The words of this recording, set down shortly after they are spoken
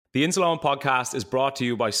The Insalone podcast is brought to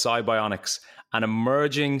you by Cybionics, an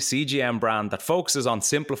emerging CGM brand that focuses on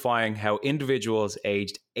simplifying how individuals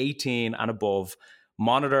aged 18 and above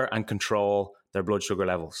monitor and control their blood sugar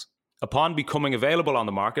levels. Upon becoming available on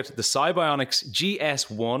the market, the Cybionics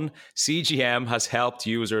GS1 CGM has helped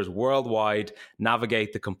users worldwide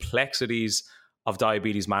navigate the complexities of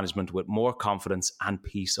diabetes management with more confidence and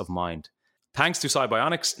peace of mind. Thanks to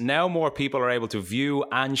Cybionics, now more people are able to view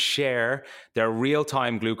and share their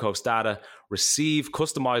real-time glucose data, receive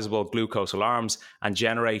customizable glucose alarms, and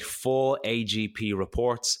generate full AGP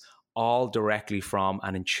reports, all directly from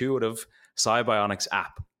an intuitive Cybionics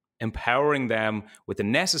app, empowering them with the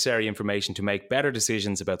necessary information to make better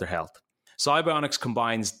decisions about their health. Cybionics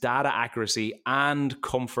combines data accuracy and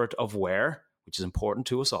comfort of wear, which is important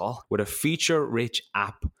to us all, with a feature-rich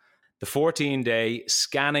app. The 14-day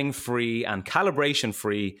scanning-free and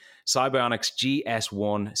calibration-free Cybionics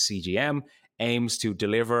GS1 CGM aims to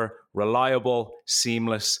deliver reliable,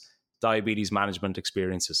 seamless diabetes management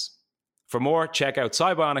experiences. For more, check out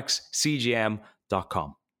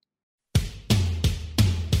cybionicscgm.com.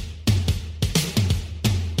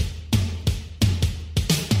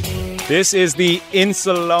 This is the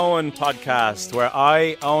Insalone podcast, where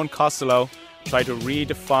I, Owen Costello, try to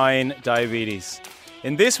redefine diabetes.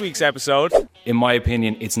 In this week's episode, in my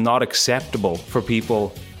opinion, it's not acceptable for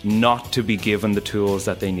people not to be given the tools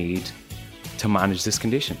that they need to manage this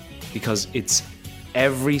condition, because it's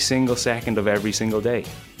every single second of every single day.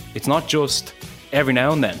 It's not just every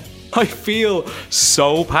now and then. I feel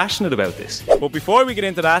so passionate about this. But before we get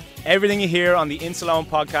into that, everything you hear on the Insalone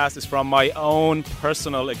podcast is from my own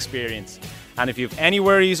personal experience. And if you have any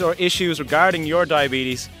worries or issues regarding your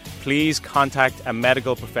diabetes, please contact a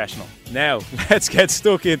medical professional. Now, let's get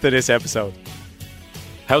stuck into this episode.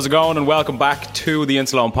 How's it going? And welcome back to the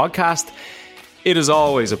Insalone podcast. It is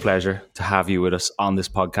always a pleasure to have you with us on this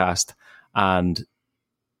podcast. And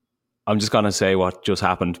I'm just going to say what just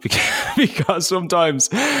happened because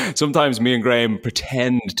sometimes me and Graham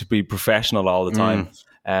pretend to be professional all the time.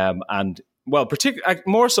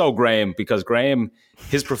 More so Graham, because Graham,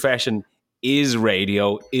 his profession is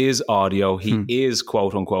radio, is audio. He is,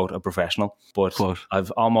 quote unquote, a professional. But I've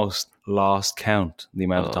almost lost count the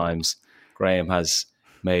amount of times Graham has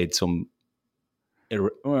made some,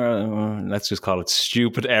 let's just call it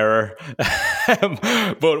stupid error.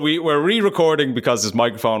 But we're re-recording because his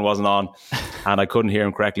microphone wasn't on and I couldn't hear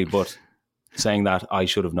him correctly. But saying that, I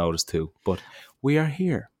should have noticed too. But we are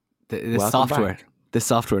here. This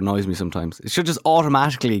software annoys me sometimes. It should just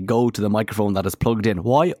automatically go to the microphone that is plugged in.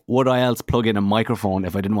 Why would I else plug in a microphone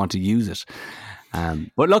if I didn't want to use it?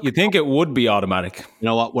 But look, you think it would be automatic. You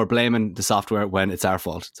know what? We're blaming the software when it's our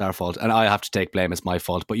fault. It's our fault. And I have to take blame. It's my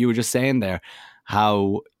fault. But you were just saying there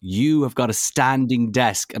how you have got a standing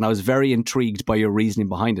desk, and I was very intrigued by your reasoning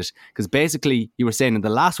behind it, because basically you were saying in the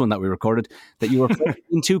last one that we recorded that you were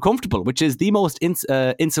being too comfortable, which is the most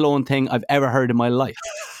Insalone thing I've ever heard in my life.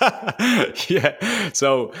 Yeah,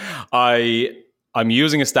 so I'm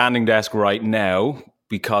using a standing desk right now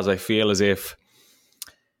because I feel as if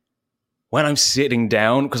when I'm sitting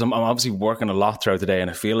down, because I'm obviously working a lot throughout the day, and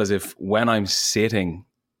I feel as if when I'm sitting,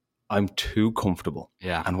 I'm too comfortable.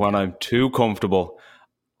 Yeah. And when I'm too comfortable,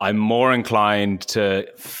 I'm more inclined to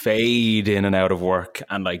fade in and out of work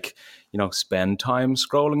and spend time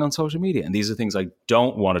scrolling on social media. And these are things I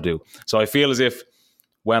don't want to do. So I feel as if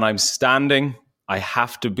when I'm standing, I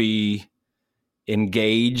have to be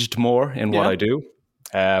engaged more in what I do.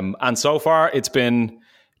 And so far it's been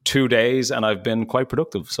 2 days and I've been quite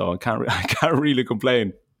productive. So I can't really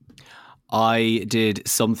complain. I did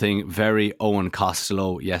something very Owen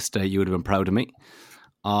Costello yesterday. You would have been proud of me.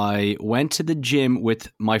 I went to the gym with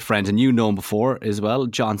my friend, and you know him before as well,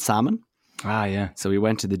 John Salmon. Ah, yeah. So we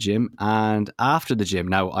went to the gym, and after the gym,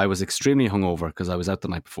 now I was extremely hungover because I was out the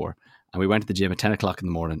night before, and we went to the gym at 10 o'clock in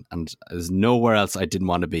the morning, and there's nowhere else I didn't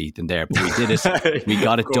want to be than there, but we did it. We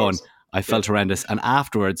got it done. I felt horrendous, and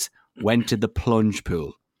afterwards went to the plunge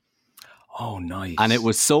pool. Oh, nice. And it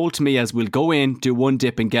was sold to me as, we'll go in, do one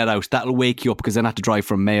dip and get out. That'll wake you up, because then I had to drive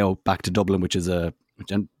from Mayo back to Dublin, which ended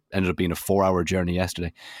up being a 4-hour journey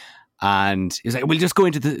yesterday. And he was like, we'll just go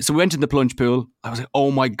into so we went in the plunge pool. I was like,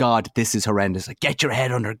 oh my God, this is horrendous. Like, get your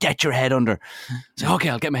head under. I was like, okay,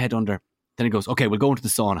 I'll get my head under. Then he goes, okay, we'll go into the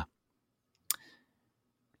sauna.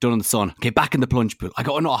 Done in the sauna. Okay, back in the plunge pool. I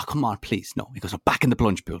go, oh no, come on, please. No. He goes, no, back in the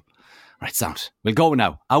plunge pool. Right, sound. We'll go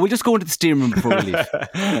now. We'll just go into the steam room before we leave.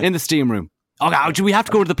 In the steam room. Okay, do we have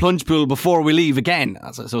to go to the plunge pool before we leave again?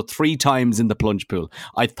 So 3 times in the plunge pool.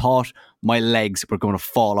 I thought my legs were going to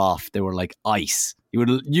fall off. They were like ice.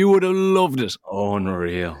 You would have loved it.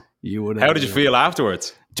 Unreal. You would. How did you feel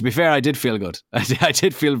afterwards? To be fair, I did feel good. I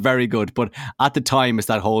did feel very good. But at the time, it's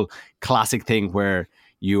that whole classic thing where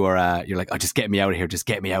you're like, oh, just get me out of here. Just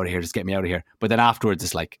get me out of here. Just get me out of here. But then afterwards,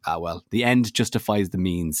 it's like, well, the end justifies the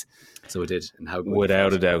means. So it did. And how good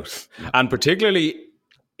without a doubt. Yeah. And particularly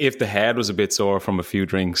if the head was a bit sore from a few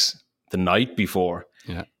drinks the night before.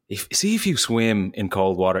 Yeah. If you swim in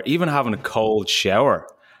cold water, even having a cold shower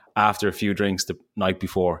after a few drinks the night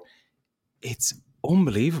before, it's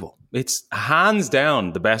unbelievable. It's hands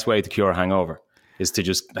down the best way to cure a hangover is to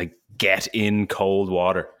just like get in cold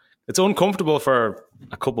water. It's uncomfortable for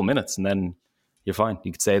a couple minutes and then you're fine.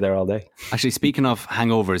 You could stay there all day. Actually, speaking of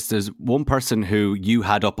hangovers, there's one person who you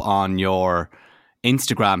had up on your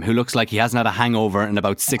Instagram who looks like he hasn't had a hangover in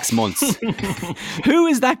about 6 months. Who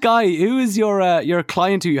is that guy? Who is your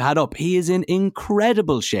client who you had up? He is in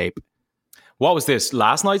incredible shape. What was this?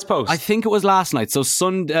 Last night's post? I think it was last night. So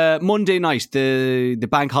Monday night, the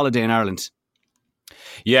bank holiday in Ireland.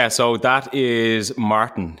 Yeah, so that is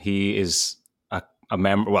Martin. He is a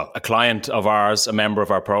member, well, a client of ours, a member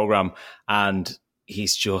of our program, and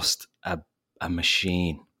he's just a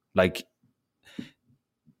machine. Like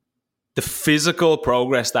the physical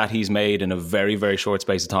progress that he's made in a very, very short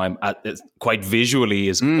space of time, quite visually,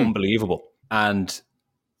 is unbelievable. And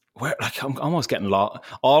I'm almost getting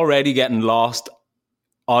lost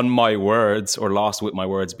on my words, or lost with my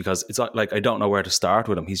words, because it's like I don't know where to start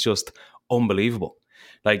with him. He's just unbelievable.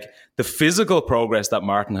 Like the physical progress that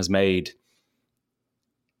Martin has made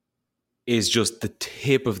is just the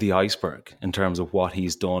tip of the iceberg in terms of what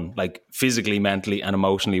he's done, like physically, mentally, and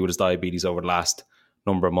emotionally with his diabetes over the last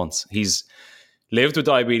number of months. He's lived with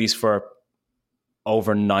diabetes for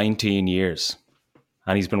over 19 years,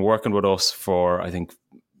 and he's been working with us for, I think,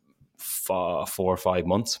 4 or 5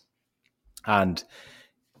 months. And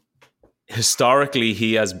historically,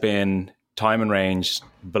 he has been time and range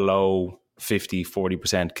below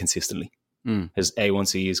 40% consistently. His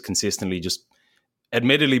A1C is consistently just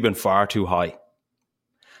admittedly been far too high.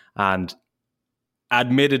 And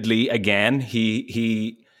admittedly, again,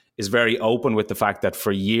 he is very open with the fact that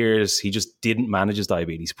for years he just didn't manage his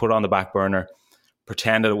diabetes, put it on the back burner,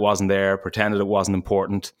 pretended it wasn't there, pretended it wasn't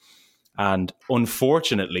important. And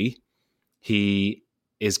unfortunately, he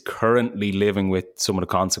is currently living with some of the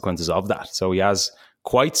consequences of that. So he has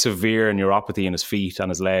quite severe neuropathy in his feet and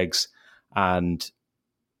his legs, and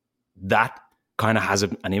that kind of has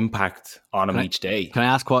an impact on him each day. Can I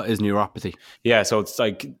ask what is neuropathy? Yeah, so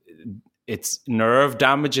it's nerve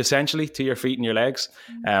damage essentially to your feet and your legs,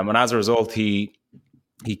 and as a result, he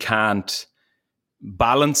can't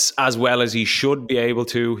balance as well as he should be able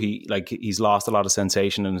to. He's lost a lot of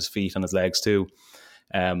sensation in his feet and his legs too,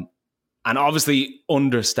 and obviously,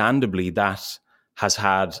 understandably, that has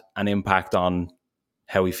had an impact on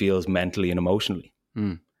how he feels mentally and emotionally.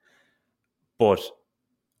 But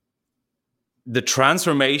the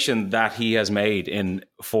transformation that he has made in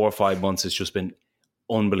 4 or 5 months has just been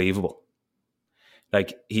unbelievable.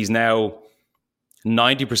 Like he's now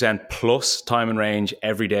 90% plus time and range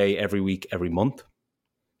every day, every week, every month.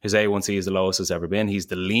 His A1C is the lowest it's ever been. He's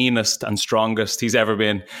the leanest and strongest he's ever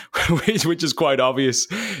been, which is quite obvious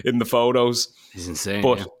in the photos. He's insane.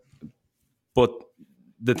 But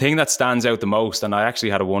the thing that stands out the most, and I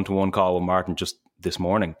actually had a one-to-one call with Martin just this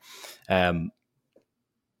morning,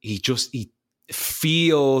 he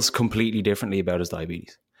feels completely differently about his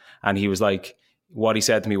diabetes. And he was like, what he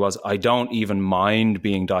said to me was, I don't even mind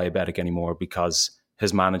being diabetic anymore because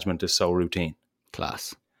his management is so routine.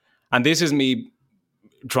 Class. And this is me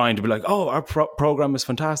trying to be like, oh, our program is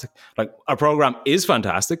fantastic. Like our program is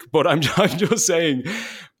fantastic, but I'm just saying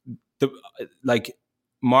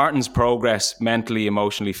Martin's progress mentally,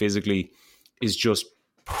 emotionally, physically is just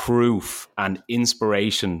proof and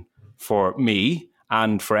inspiration for me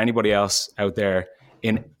and for anybody else out there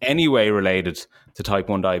in any way related to type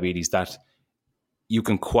 1 diabetes, that you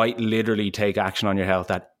can quite literally take action on your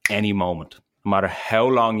health at any moment, no matter how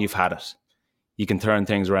long you've had it. You can turn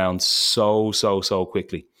things around so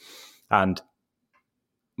quickly. And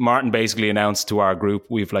Martin basically announced to our group,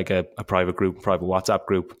 we've like a private WhatsApp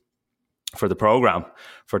group for the program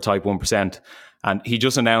for type 1%. And he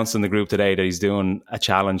just announced in the group today that he's doing a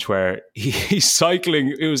challenge where he's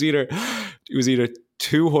cycling. It was either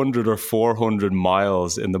 200 or 400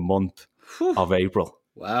 miles in the month of April.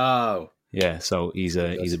 Wow. Yeah, so he's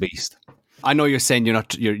a beast. I know you're saying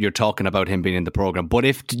you're talking about him being in the program, but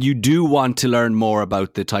if you do want to learn more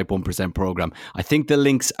about the Type 1% program, I think the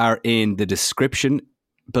links are in the description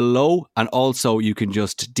below, and also you can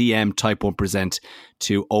just DM Type 1%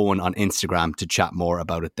 to Owen on Instagram to chat more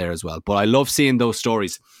about it there as well. But I love seeing those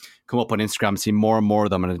stories come up on Instagram, see more and more of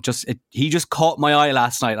them. And he just caught my eye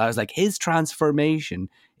last night. I was like, his transformation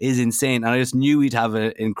is insane. And I just knew he'd have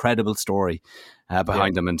an incredible story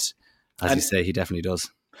behind him. And as you say, he definitely does.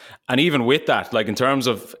 And even with that, like in terms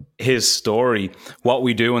of his story, what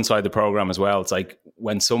we do inside the program as well, it's like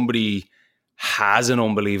when somebody has an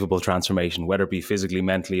unbelievable transformation, whether it be physically,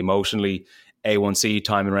 mentally, emotionally, A1C,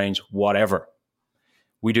 time and range, whatever.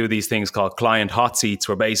 We do these things called client hot seats,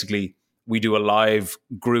 where basically we do a live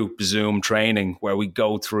group Zoom training where we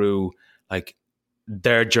go through like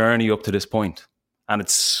their journey up to this point. And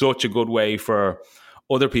it's such a good way for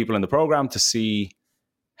other people in the program to see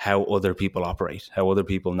how other people operate, how other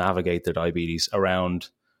people navigate their diabetes around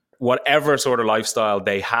whatever sort of lifestyle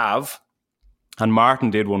they have. And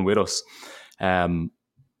Martin did one with us. And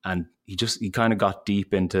he kind of got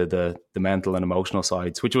deep into the mental and emotional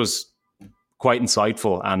sides, which was quite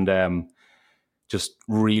insightful and just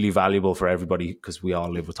really valuable for everybody, because we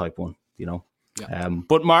all live with type 1, you know. Yeah.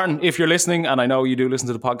 But Martin, if you're listening, and I know you do listen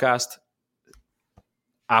to the podcast,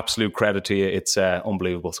 absolute credit to you. It's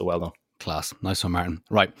unbelievable. So well done. Class. Nice one, Martin.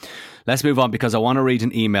 Right. Let's move on, because I want to read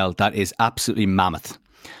an email that is absolutely mammoth.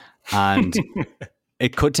 And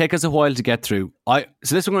it could take us a while to get through. So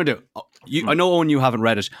this is what I'm going to do. I know, Owen, you haven't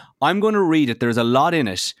read it. I'm going to read it. There's a lot in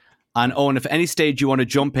it. And Owen, if any stage you want to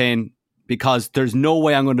jump in, because there's no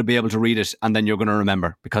way I'm going to be able to read it and then you're going to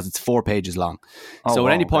remember, because it's 4 pages long. So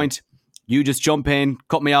at any point, you just jump in,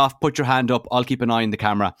 cut me off, put your hand up. I'll keep an eye on the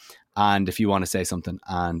camera. And if you want to say something,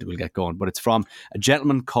 and we'll get going. But it's from a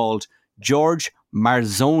gentleman called George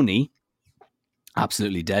Marzoni.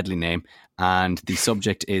 Absolutely deadly name. And the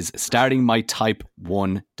subject is starting my type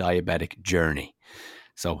 1 diabetic journey.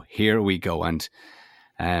 So here we go. And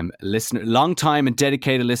long time and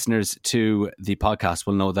dedicated listeners to the podcast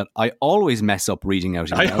will know that I always mess up reading out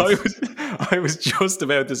emails. I was just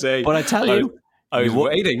about to say. But I tell you, I was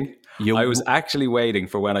waiting. I was actually waiting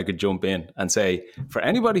for when I could jump in and say, for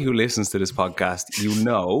anybody who listens to this podcast, you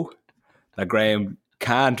know that Graham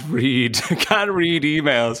can't read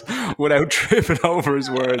emails without tripping over his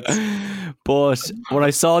words. But when I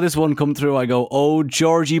saw this one come through, I go, oh,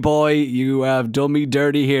 Georgie boy, you have done me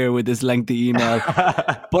dirty here with this lengthy email.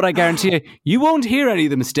 But I guarantee you won't hear any of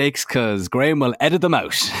the mistakes, because Graham will edit them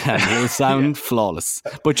out and it'll sound flawless.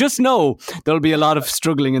 But just know there'll be a lot of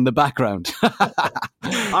struggling in the background. All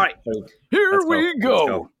right, here we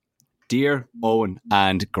go. Dear Owen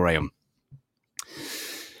and Graham,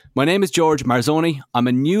 my name is George Marzoni. I'm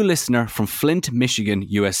a new listener from Flint, Michigan,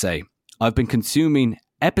 USA. I've been consuming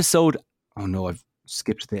episode... Oh no, I've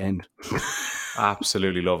skipped the end.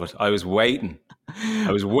 Absolutely love it. I was waiting. I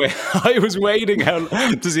was waiting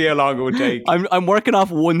to see how long it would take. I'm working off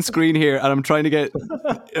one screen here and I'm trying to get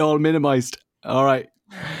it all minimized. All right.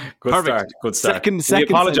 Good start. Second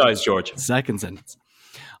apologize, George. Second sentence.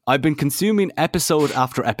 I've been consuming episode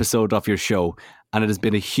after episode of your show, and it has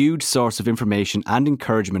been a huge source of information and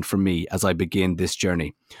encouragement for me as I begin this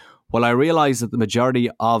journey. While I realise that the majority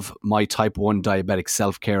of my type 1 diabetic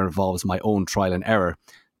self-care involves my own trial and error,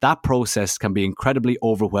 that process can be incredibly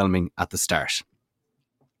overwhelming at the start.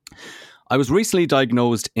 I was recently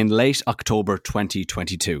diagnosed in late October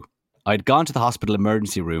 2022. I had gone to the hospital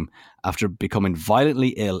emergency room after becoming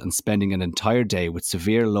violently ill and spending an entire day with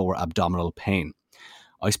severe lower abdominal pain.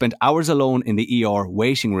 I spent hours alone in the ER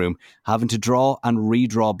waiting room, having to draw and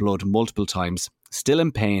redraw blood multiple times, still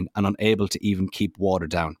in pain and unable to even keep water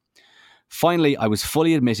down. Finally, I was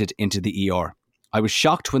fully admitted into the ER. I was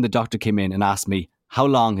shocked when the doctor came in and asked me, "How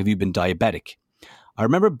long have you been diabetic?" I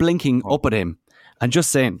remember blinking up at him and just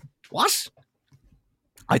saying, "What?"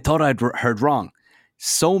 I thought I'd heard wrong.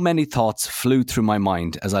 So many thoughts flew through my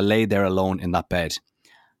mind as I lay there alone in that bed.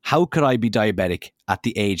 How could I be diabetic at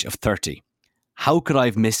the age of 30? How could I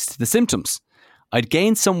have missed the symptoms? I'd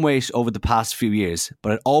gained some weight over the past few years,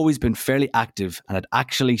 but I'd always been fairly active and had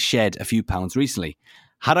actually shed a few pounds recently.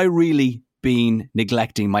 Had I really been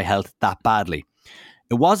neglecting my health that badly?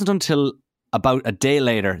 It wasn't until about a day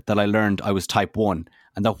later that I learned I was type 1,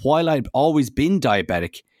 and that while I'd always been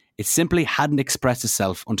diabetic, it simply hadn't expressed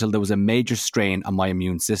itself until there was a major strain on my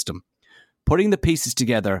immune system. Putting the pieces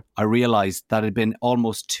together, I realised that it had been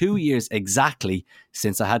almost 2 years exactly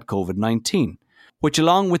since I had COVID-19, which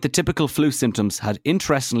along with the typical flu symptoms had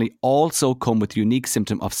interestingly also come with the unique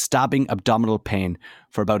symptom of stabbing abdominal pain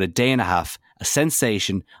for about a day and a half, a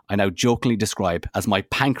sensation I now jokingly describe as my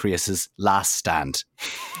pancreas's last stand.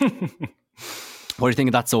 What do you think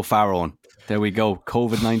of that so far, Owen? There we go,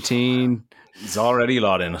 COVID-19. There's already a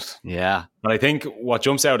lot in it. Yeah. But I think what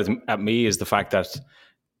jumps out at me is the fact that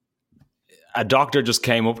a doctor just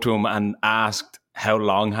came up to him and asked, "How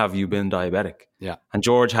long have you been diabetic?" Yeah. And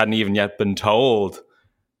George hadn't even yet been told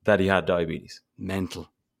that he had diabetes. Mental.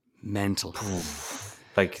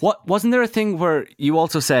 Like, What wasn't there a thing where you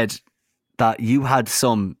also said that you had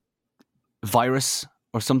some virus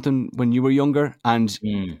or something when you were younger, and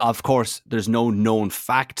of course there's no known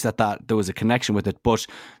fact that there was a connection with it, but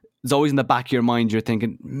it's always in the back of your mind, you're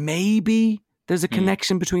thinking maybe there's a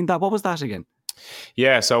connection between that. What was that again?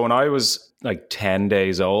 Yeah, so when I was like 10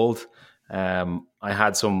 days old, I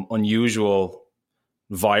had some unusual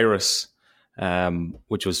virus,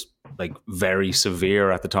 which was like very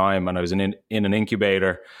severe at the time, and I was in an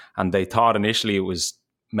incubator, and they thought initially it was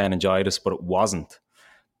meningitis, but it wasn't.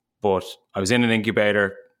 But I was in an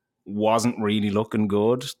incubator, wasn't really looking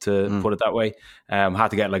good, to put it that way. Had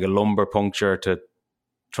to get like a lumbar puncture to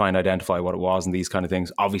try and identify what it was and these kind of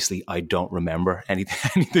things. Obviously, I don't remember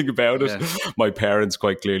anything about it. Yeah. My parents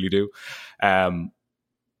quite clearly do.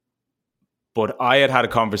 But I had a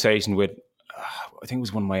conversation with, I think it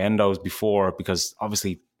was one of my endos before, because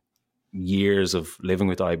obviously years of living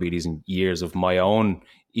with diabetes and years of my own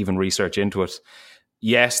even research into it.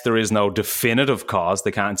 Yes, there is no definitive cause.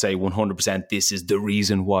 They can't say 100% this is the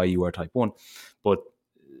reason why you are type 1. But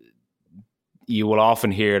you will often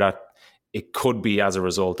hear that it could be as a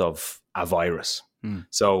result of a virus.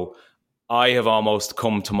 So I have almost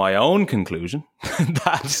come to my own conclusion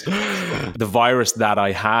that the virus that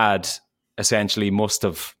I had essentially must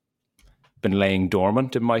have been laying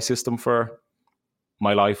dormant in my system for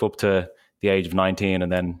my life up to the age of 19.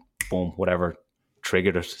 And then, boom, whatever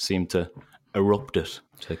triggered it seemed to erupt it,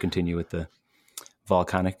 to continue with the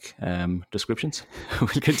volcanic descriptions. We'll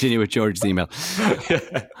continue with George's email.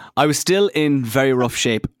 I was still in very rough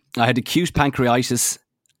shape. I had acute pancreatitis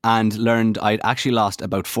and learned I'd actually lost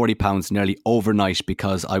about 40 pounds nearly overnight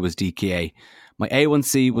because I was DKA. My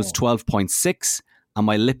A1C was 12.6 and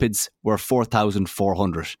my lipids were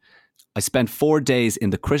 4,400. I spent 4 days in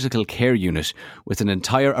the critical care unit with an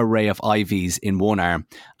entire array of IVs in one arm,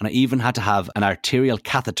 and I even had to have an arterial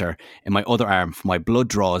catheter in my other arm for my blood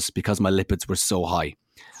draws because my lipids were so high.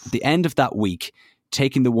 At the end of that week,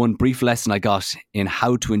 taking the one brief lesson I got in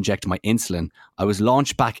how to inject my insulin, I was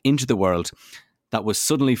launched back into the world that was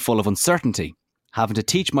suddenly full of uncertainty, having to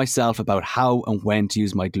teach myself about how and when to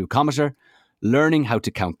use my glucometer, learning how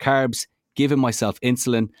to count carbs, giving myself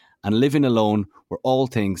insulin, and living alone were all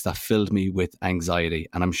things that filled me with anxiety.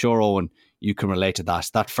 And I'm sure, Owen, you can relate to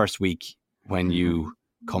that. That first week when you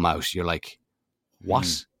come out, you're like,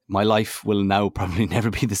 what? My life will now probably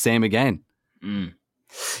never be the same again.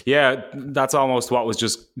 Yeah, that's almost what was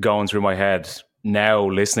just going through my head now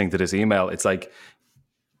listening to this email. It's like,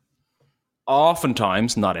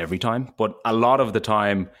 oftentimes, not every time, but a lot of the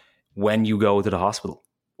time when you go to the hospital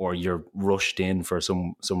or you're rushed in for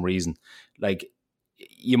some reason, like,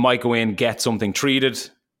 you might go in, get something treated,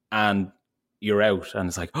 and you're out, and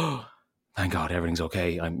it's like, oh, thank God, everything's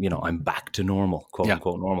okay. I'm back to normal, quote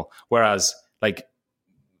unquote normal. Whereas, like,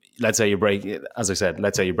 let's say you break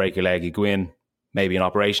your leg, you go in, maybe an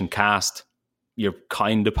operation, cast, you're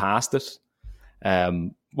kind of past it.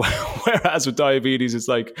 Whereas with diabetes, it's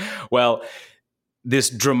like, well, this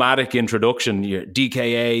dramatic introduction, you're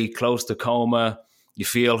DKA, close to coma, you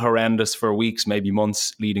feel horrendous for weeks, maybe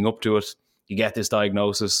months leading up to it. You get this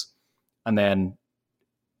diagnosis, and then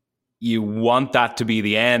you want that to be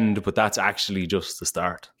the end, but that's actually just the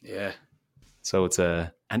start. Yeah. So it's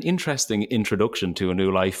an interesting introduction to a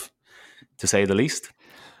new life, to say the least.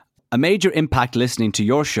 A major impact listening to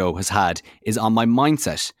your show has had is on my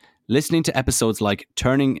mindset. Listening to episodes like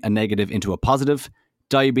Turning a Negative into a Positive,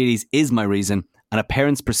 Diabetes is My Reason, and A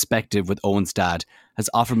Parent's Perspective with Owen's Dad has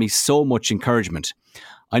offered me so much encouragement.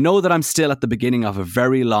 I know that I'm still at the beginning of a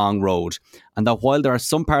very long road, and that while there are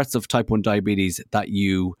some parts of type 1 diabetes that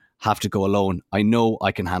you have to go alone, I know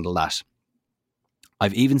I can handle that.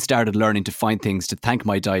 I've even started learning to find things to thank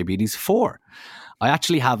my diabetes for. I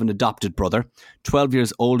actually have an adopted brother, 12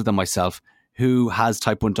 years older than myself, who has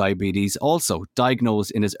type 1 diabetes, also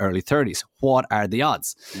diagnosed in his early 30s. What are the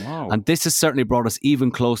odds? Wow. And this has certainly brought us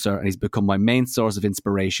even closer, and he's become my main source of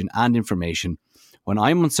inspiration and information when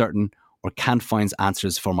I'm uncertain or can't find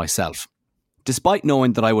answers for myself. Despite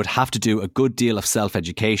knowing that I would have to do a good deal of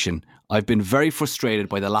self-education, I've been very frustrated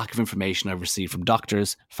by the lack of information I've received from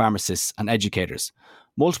doctors, pharmacists and educators.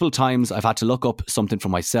 Multiple times I've had to look up something for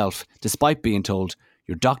myself, despite being told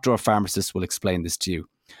your doctor or pharmacist will explain this to you.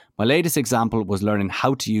 My latest example was learning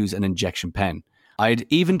how to use an injection pen. I'd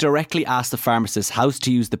even directly asked the pharmacist how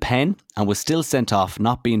to use the pen and was still sent off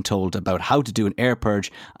not being told about how to do an air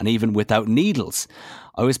purge and even without needles.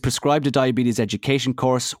 I was prescribed a diabetes education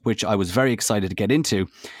course, which I was very excited to get into.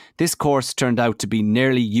 This course turned out to be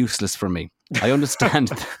nearly useless for me. I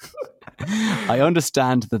understand I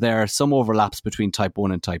understand that there are some overlaps between type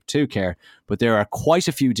 1 and type 2 care, but there are quite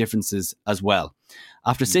a few differences as well.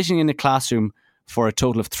 After sitting in a classroom for a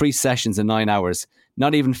total of 3 sessions in 9 hours,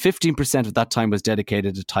 not even 15% of that time was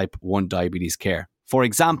dedicated to type 1 diabetes care. For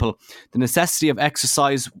example, the necessity of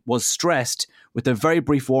exercise was stressed with a very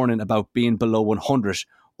brief warning about being below 100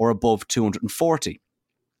 or above 240.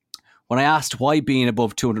 When I asked why being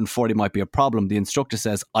above 240 might be a problem, the instructor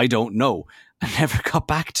says, "I don't know," and never got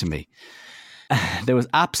back to me. There was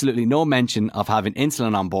absolutely no mention of having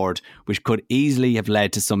insulin on board, which could easily have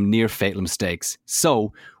led to some near fatal mistakes.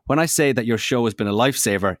 So, when I say that your show has been a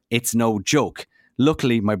lifesaver, it's no joke.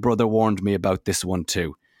 Luckily, my brother warned me about this one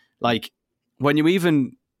too. Like, when you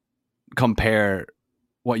even compare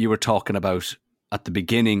what you were talking about at the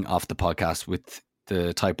beginning of the podcast with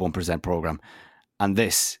the Type 1% program and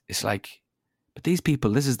this, it's like, but these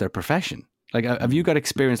people, this is their profession. Like, have you got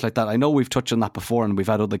experience like that? I know we've touched on that before, and we've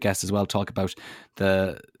had other guests as well talk about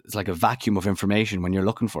it's like a vacuum of information when you're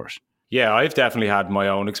looking for it. Yeah, I've definitely had my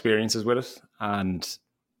own experiences with it. And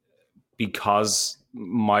because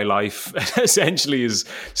my life essentially is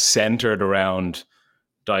centered around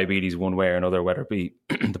diabetes one way or another, whether it be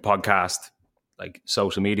the podcast, like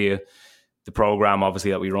social media, the program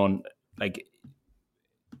obviously that we run, like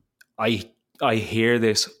I hear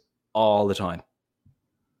this all the time.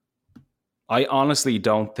 I honestly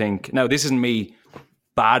don't think, now this isn't me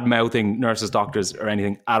bad mouthing nurses, doctors or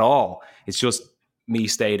anything at all. It's just me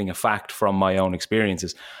stating a fact from my own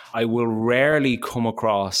experiences. I will rarely come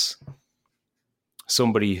across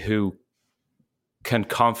somebody who can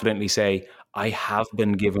confidently say, I have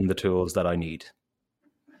been given the tools that I need.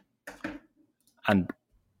 And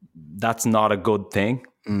that's not a good thing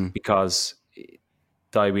because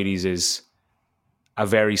diabetes is a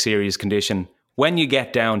very serious condition when you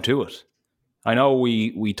get down to it. I know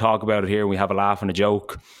we talk about it here and we have a laugh and a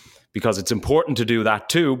joke because it's important to do that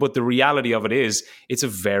too, but the reality of it is it's a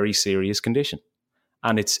very serious condition.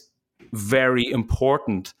 And it's very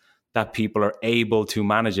important that people are able to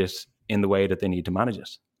manage it in the way that they need to manage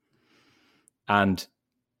it. And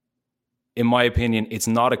in my opinion, it's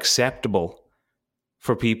not acceptable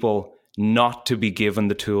for people not to be given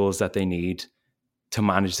the tools that they need to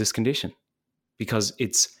manage this condition, because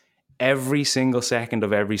it's every single second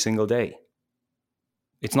of every single day.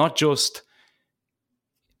 It's not just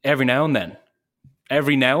every now and then.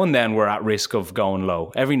 Every now and then we're at risk of going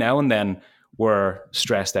low. Every now and then we're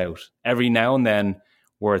stressed out. Every now and then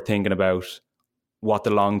we're thinking about what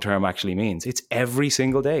the long term actually means. It's every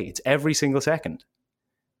single day. It's every single second.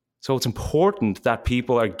 So it's important that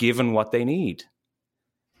people are given what they need.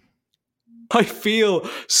 I feel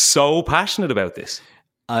so passionate about this.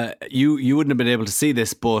 You wouldn't have been able to see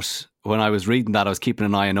this, but when I was reading that, I was keeping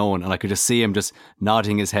an eye on Owen, and I could just see him just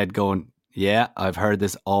nodding his head going, yeah, I've heard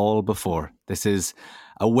this all before. This is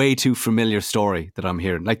a way too familiar story that I'm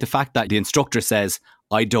hearing. Like the fact that the instructor says,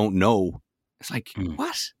 I don't know. It's like,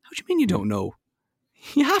 what? How do you mean you don't know?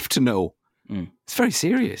 You have to know. It's very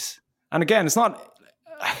serious. And again, it's not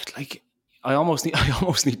like I almost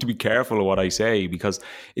need to be careful of what I say, because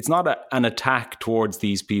it's not an attack towards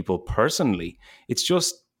these people personally. It's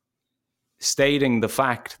just stating the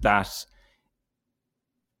fact that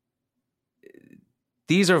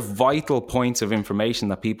these are vital points of information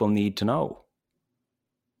that people need to know.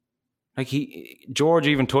 Like George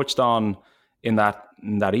even touched on in that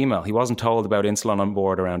email, he wasn't told about insulin on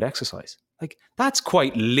board around exercise. Like that's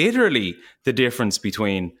quite literally the difference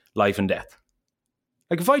between life and death.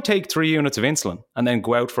 Like if I take 3 units of insulin and then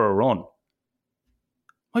go out for a run,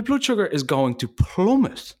 my blood sugar is going to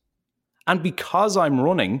plummet. And because I'm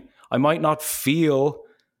running, I might not feel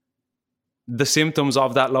the symptoms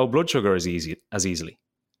of that low blood sugar as easily.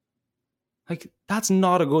 Like that's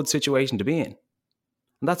not a good situation to be in.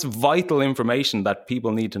 And that's vital information that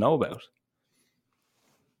people need to know about.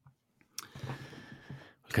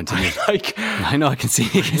 Continue. Like, I know, I can see.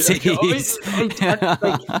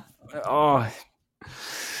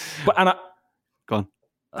 But and go on.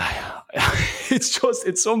 It's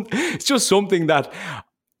just something that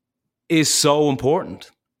is so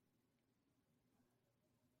important,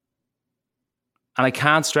 and I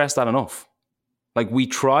can't stress that enough. Like we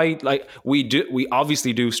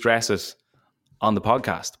obviously do stress it on the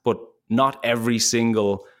podcast, but not every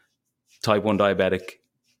single type 1 diabetic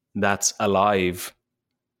that's alive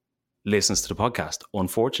listens to the podcast.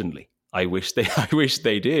 Unfortunately, I wish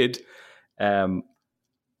they did.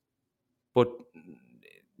 But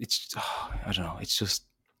it's, I don't know, it's just,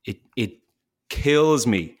 it kills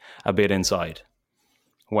me a bit inside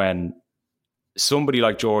when somebody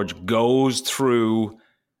like George goes through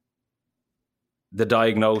the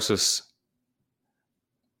diagnosis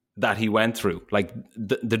that he went through, like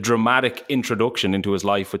the dramatic introduction into his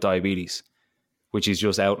life with diabetes, which he's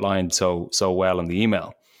just outlined so well in the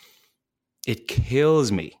email. It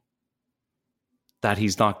kills me that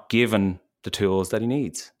he's not given the tools that he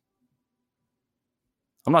needs.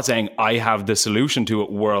 I'm not saying I have the solution to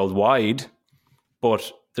it worldwide,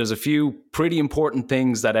 but there's a few pretty important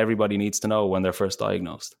things that everybody needs to know when they're first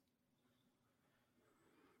diagnosed.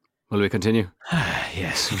 Will we continue?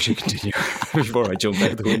 Yes, we should continue before I jump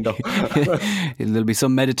out the window. There'll be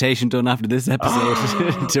some meditation done after this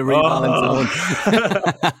episode to rebalance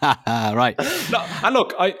the one. Right. No, and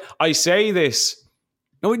look, I say this.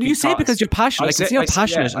 No, you say it because you're passionate. I can see how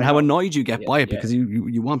passionate and how annoyed you get by it because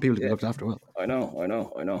you want people to get looked after well. I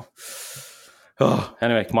know. Oh,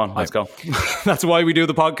 anyway, come on, let's go. That's why we do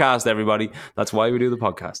the podcast, everybody. That's why we do the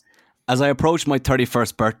podcast. As I approach my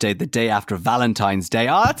 31st birthday, the day after Valentine's Day,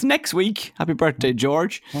 that's next week. Happy birthday,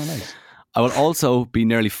 George. Oh, nice. I will also be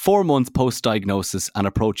nearly 4 months post-diagnosis and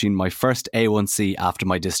approaching my first A1C after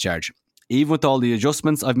my discharge. Even with all the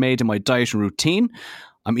adjustments I've made in my diet and routine,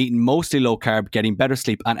 I'm eating mostly low carb, getting better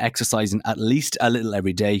sleep and exercising at least a little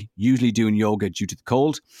every day, usually doing yoga due to the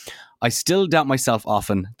cold. I still doubt myself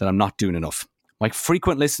often that I'm not doing enough. My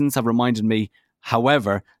frequent listens have reminded me,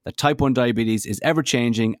 however, that type 1 diabetes is ever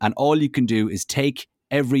changing and all you can do is take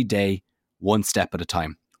every day one step at a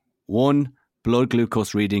time. One blood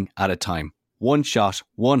glucose reading at a time. One shot,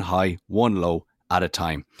 one high, one low at a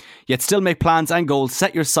time. Yet still make plans and goals,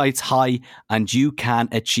 set your sights high and you can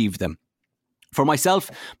achieve them. For myself,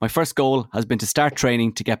 my first goal has been to start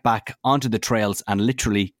training to get back onto the trails and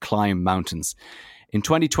literally climb mountains. In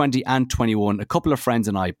 2020 and 21, a couple of friends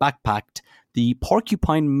and I backpacked the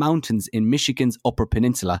Porcupine Mountains in Michigan's Upper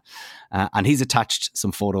Peninsula. And he's attached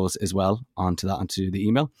some photos as well onto the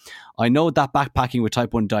email. I know that backpacking with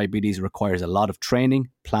type 1 diabetes requires a lot of training,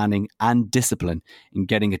 planning, and discipline in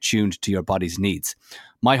getting attuned to your body's needs.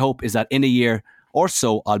 My hope is that in a year or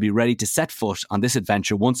so, I'll be ready to set foot on this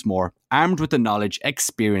adventure once more, armed with the knowledge,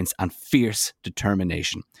 experience, and fierce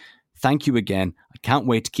determination. Thank you again. I can't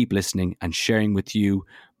wait to keep listening and sharing with you,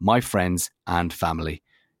 my friends and family.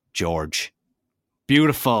 George.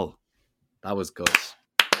 Beautiful. That was good.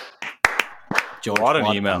 George, what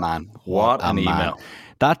an email. Man. What an email.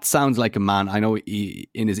 That sounds like a man. I know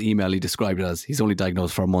in his email he described it as he's only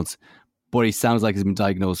diagnosed for months, but he sounds like he's been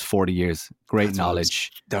diagnosed 40 years. Great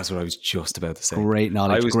knowledge. That's what I was just about to say. Great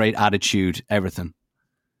knowledge, great attitude, everything.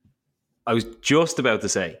 I was just about to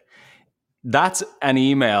say, that's an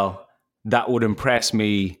email that would impress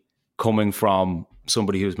me coming from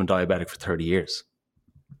somebody who's been diabetic for 30 years.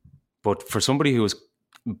 But for somebody who has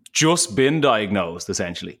just been diagnosed,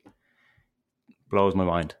 essentially, blows my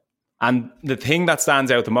mind. And the thing that stands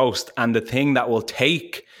out the most, and the thing that will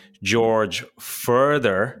take George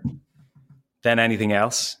further than anything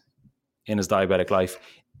else in his diabetic life,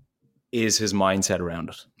 is his mindset around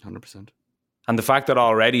it. 100%. And the fact that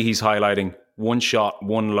already he's highlighting one shot,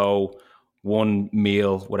 one low, one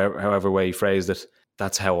meal, however way he phrased it,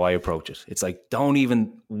 that's how I approach it. It's like, don't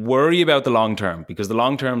even worry about the long term, because the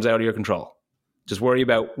long term's out of your control. Just worry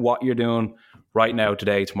about what you're doing right now,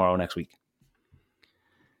 today, tomorrow, next week.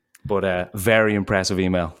 But very impressive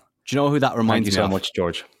email. Do you know who that reminds me of? Thank you so much,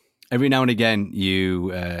 George. Every now and again,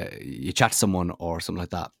 you chat to someone or something like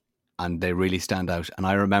that, and they really stand out. And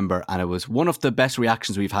I remember, and it was one of the best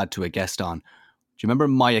reactions we've had to a guest on. Do you remember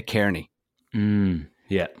Maya Kearney?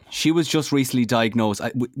 Yeah. She was just recently diagnosed,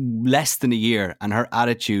 less than a year, and her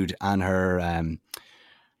attitude and her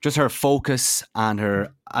just her focus and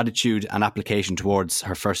her attitude and application towards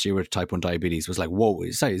her first year with type 1 diabetes was like, whoa,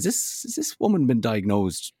 sorry, is this woman been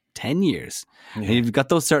diagnosed 10 years? Yeah. And you've got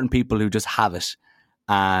those certain people who just have it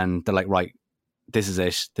and they're like, right, this is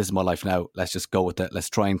it. This is my life now. Let's just go with it. Let's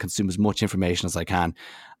try and consume as much information as I can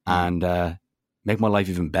and make my life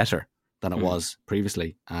even better than it was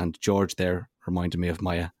previously. And George there reminded me of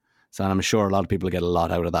Maya. So I'm sure a lot of people get a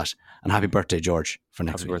lot out of that. And happy birthday, George, for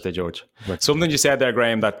next week. Happy birthday, George. Something you said there,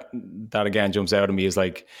 Graham, that again jumps out at me is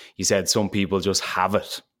like, you said some people just have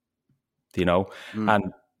it, you know?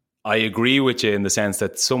 And I agree with you in the sense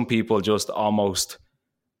that some people just almost,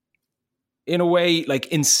 in a way, like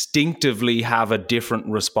instinctively have a different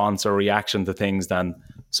response or reaction to things than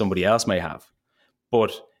somebody else may have.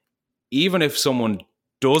 But even if someone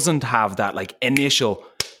doesn't have that like initial,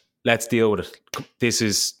 let's deal with it, this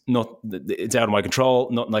is not, it's out of my control,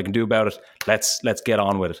 nothing I can do about it, let's get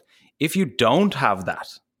on with it. If you don't have that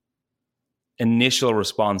initial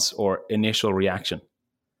response or initial reaction,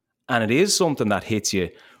 and it is something that hits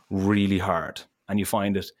you really hard and you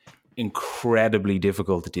find it incredibly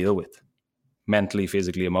difficult to deal with, mentally,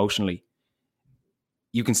 physically, emotionally,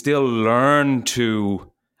 you can still learn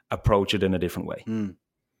to approach it in a different way.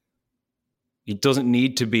 It doesn't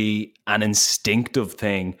need to be an instinctive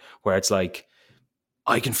thing where it's like,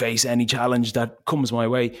 I can face any challenge that comes my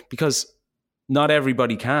way, because not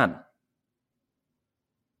everybody can.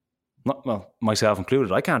 Well, myself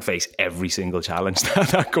included. I can't face every single challenge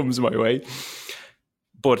that comes my way.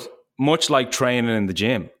 But much like training in the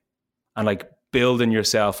gym and like building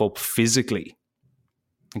yourself up physically,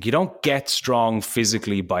 like you don't get strong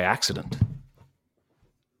physically by accident.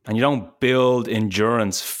 And you don't build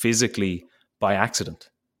endurance physically by accident.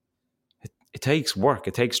 It takes work.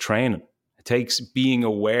 It takes training. It takes being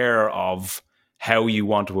aware of how you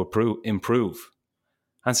want to improve.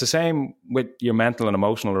 And it's the same with your mental and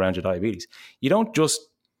emotional around your diabetes. You don't just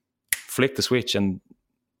flick the switch and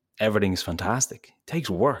everything's fantastic. It takes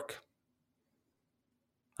work.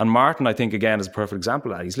 And Martin, I think, again, is a perfect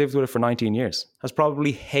example of that. He's lived with it for 19 years, has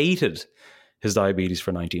probably hated his diabetes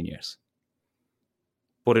for 19 years.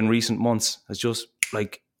 But in recent months has just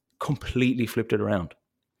like completely flipped it around.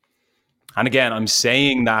 And again, I'm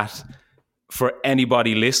saying that for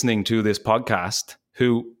anybody listening to this podcast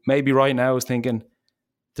who maybe right now is thinking,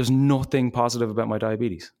 there's nothing positive about my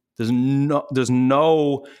diabetes. There's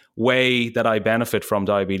no way that I benefit from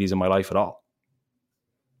diabetes in my life at all.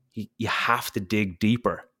 You have to dig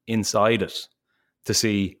deeper inside it to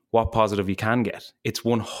see what positive you can get. It's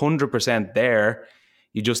 100% there.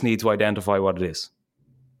 You just need to identify what it is.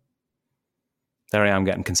 There I am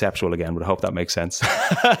getting conceptual again, but I hope that makes sense.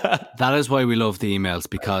 That is why we love the emails,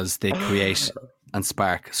 because they create and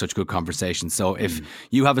spark such good conversations. So if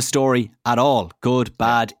you have a story at all, good,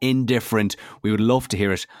 bad, indifferent, we would love to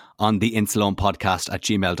hear it on the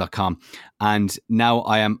insuloanepodcast@gmail.com. And now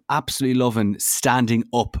I am absolutely loving standing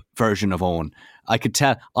up version of Owen. I could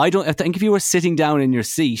tell. I think if you were sitting down in your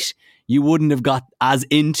seat, you wouldn't have got as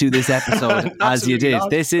into this episode as you did. Not.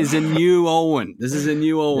 This is a new Owen.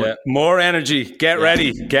 Yeah. More energy. Get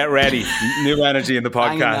ready. New energy in the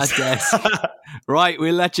podcast. Right,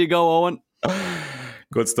 we'll let you go, Owen.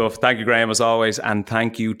 Good stuff. Thank you, Graham, as always. And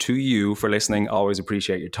thank you to you for listening. Always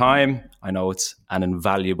appreciate your time. I know it's an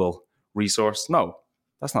invaluable resource. No,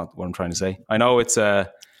 that's not what I'm trying to say. I know it's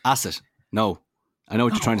a... asset. No. I know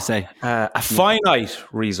what you're trying to say. A finite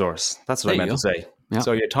resource. That's what I meant to say. Yeah.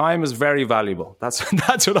 So your time is very valuable. That's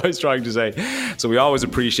what I was trying to say. So we always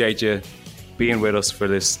appreciate you being with us for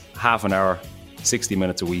this half an hour, 60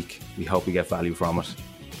 minutes a week. We hope you get value from it.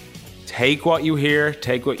 Take what you hear,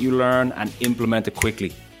 take what you learn, and implement it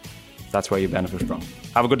quickly. That's where you benefit from.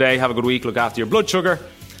 Have a good day, have a good week, look after your blood sugar,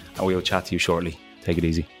 and we will chat to you shortly. Take it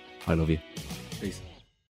easy. I love you.